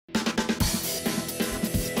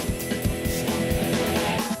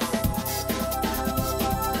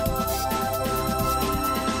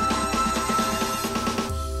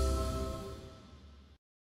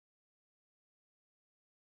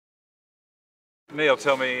Neil,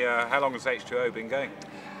 tell me, how long has H2O been going?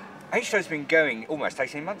 H2O's been going almost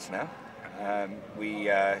 18 months now.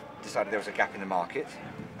 We decided there was a gap in the market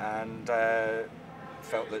and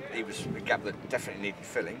felt that it was a gap that definitely needed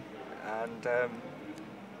filling. And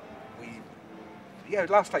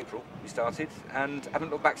last April we started and haven't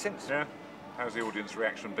looked back since. Yeah. How's the audience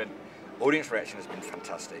reaction been? Audience reaction has been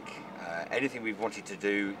fantastic. Anything we've wanted to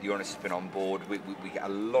do, the audience has been on board. We get a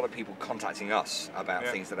lot of people contacting us about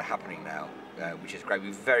things that are happening now, which is great.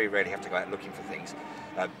 We very rarely have to go out looking for things.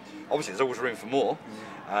 Obviously, there's always room for more,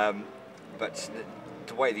 but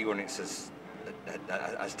the way the audience has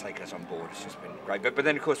taken us on board has just been great. But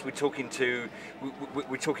then, of course, we're talking to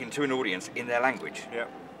an audience in their language. Yeah.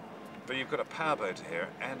 But you've got a powerboat here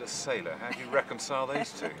and a sailor. How do you reconcile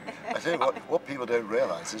those two? I tell you what people don't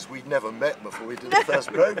realise is we'd never met before we did the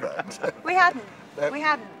first programme. We hadn't. We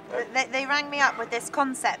hadn't. They rang me up with this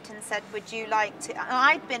concept and said, "Would you like to?" And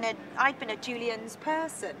I'd been a Julian's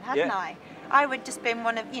person, hadn't I? I would just been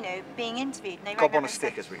one of, being interviewed. And they Gob on a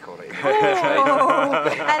stick, as we call it. Oh,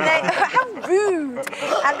 and they, how rude!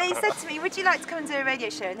 And they said to me, "Would you like to come and do a radio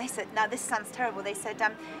show?" And they said, "No, this sounds terrible." They said,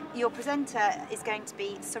 "Your presenter is going to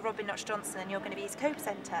be Sir Robin Knox-Johnston, and you're going to be his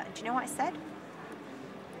co-presenter." And do you know what I said?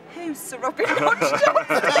 Who's Sir Robin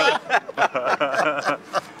Knox-Johnston?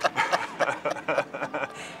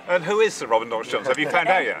 And who is Sir Robin Knox-Johnston? Have you found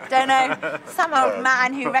out yet? Don't know. Some old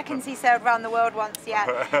man who reckons he sailed around the world once,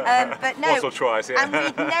 but no. Once or twice, yeah. And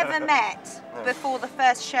we'd never met before the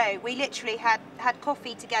first show. We literally had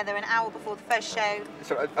coffee together an hour before the first show.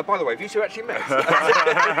 So, by the way, have you two actually met?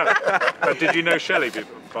 Did you know Shelley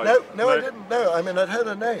before? No, I didn't know. I mean, I'd heard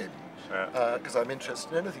her name. Because I'm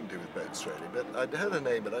interested in anything to do with boats, really. But I'd heard her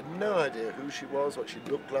name, but I'd no idea who she was, what she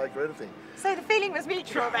looked like, or anything. So the feeling was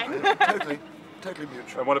mutual then? Totally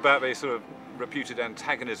mutual. And what about the sort of reputed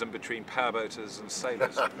antagonism between powerboaters and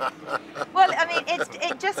sailors? Well, I mean,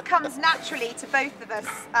 it just comes naturally to both of us.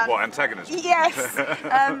 What, antagonism? Yes.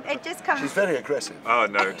 It just comes... She's very aggressive. Oh,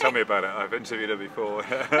 no, tell me about it. I've interviewed her before.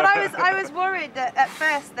 But I was worried that at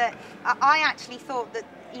first that I actually thought that,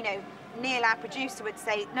 Neil, our producer, would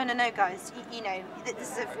say, no, guys,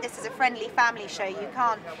 this is a friendly family show. You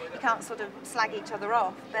can't sort of slag each other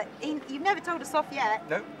off. But you've never told us off yet.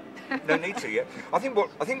 No need to yet. I think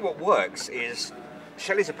what works is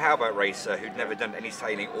Shelley's a powerboat racer who'd never done any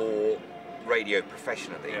sailing or radio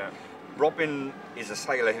professionally. Yeah. Robin is a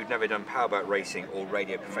sailor who'd never done powerboat racing or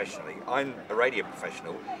radio professionally. I'm a radio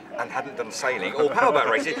professional and hadn't done sailing or powerboat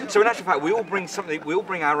racing. So in actual fact, we all bring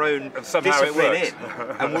our own discipline in,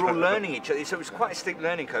 and we're all learning each other. So it's quite a steep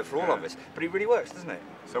learning curve for all of us, but it really works, doesn't it?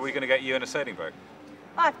 So we're going to get you in a sailing boat?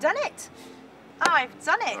 I've done it. I've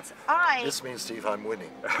done it. This means, Steve, I'm winning.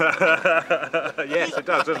 Yes, it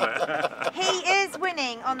does, doesn't it? He is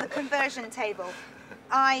winning on the conversion table.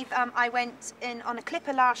 I went in on a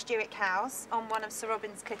clipper last year at Cowes on one of Sir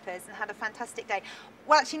Robin's clippers and had a fantastic day.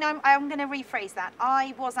 Well, actually, no, I'm going to rephrase that.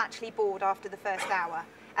 I was actually bored after the first hour,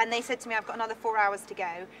 and they said to me, "I've got another 4 hours to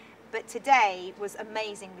go." But today was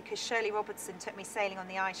amazing because Shirley Robertson took me sailing on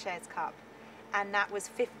the iShares Cup, and that was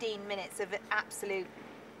 15 minutes of absolute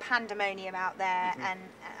pandemonium out there, and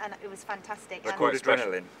it was fantastic. They're quite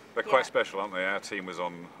special. They're quite special, aren't they? Our team was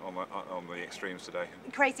on the extremes today.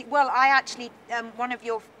 Crazy. Well, I actually, one of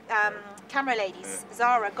your camera ladies,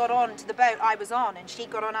 Zara, got on to the boat I was on, and she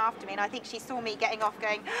got on after me, and I think she saw me getting off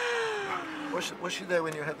going... Was she there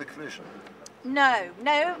when you had the collision? No.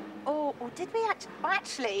 Or did we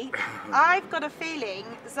actually, I've got a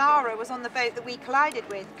feeling Zara was on the boat that we collided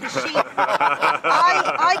with, because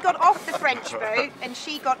I got off the French boat and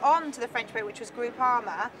she got on to the French boat, which was Group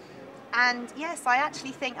Armour, and yes, I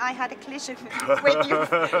actually think I had a collision with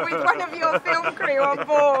one of your film crew on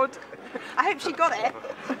board. I hope she got it.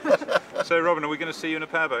 So Robin, are we going to see you in a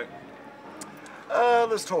powerboat?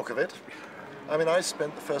 Let's talk of it. I mean, I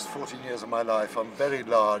spent the first 14 years of my life on very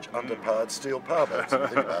large, underpowered steel powerboats, if you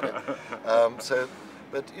think about it.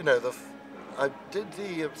 I did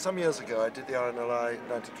some years ago, I did the RNLI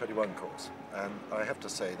 1921 course, and I have to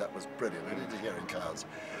say that was brilliant. I did it here in Cowes.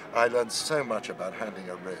 I learned so much about handling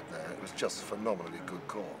a rib there. It was just a phenomenally good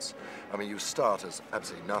course. I mean, you start as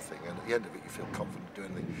absolutely nothing, and at the end of it, you feel confident to do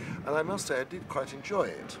anything. And I must say, I did quite enjoy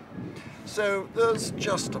it. So there's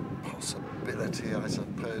just a possibility, I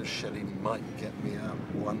suppose, Shelley might get me out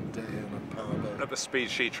one day on a powerboat. At the speed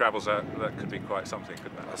she travels at, that could be quite something,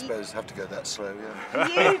 couldn't it? I suppose have to go that slow, yeah.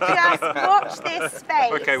 You just watch this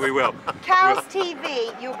space. Okay, we will. Cowes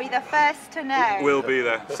TV, you'll be the first to know. We'll be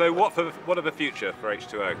there. So what are the future for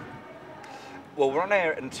H2O? Well, we're on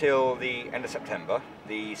air until the end of September.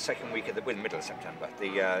 The second week of the middle of September.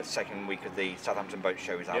 The second week of the Southampton Boat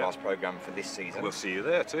Show is our last programme for this season. We'll see you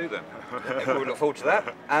there too then. We look forward to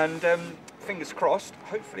that. And fingers crossed,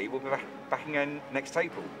 hopefully we'll be back again next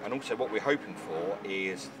April. And also what we're hoping for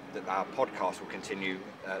is that our podcast will continue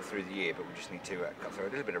through the year, but we just need to cut through a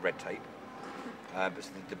little bit of red tape. But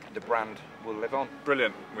the brand will live on.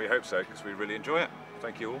 Brilliant. We hope so, because we really enjoy it.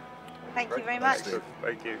 Thank you all. Thank you very much.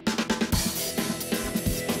 Thank you.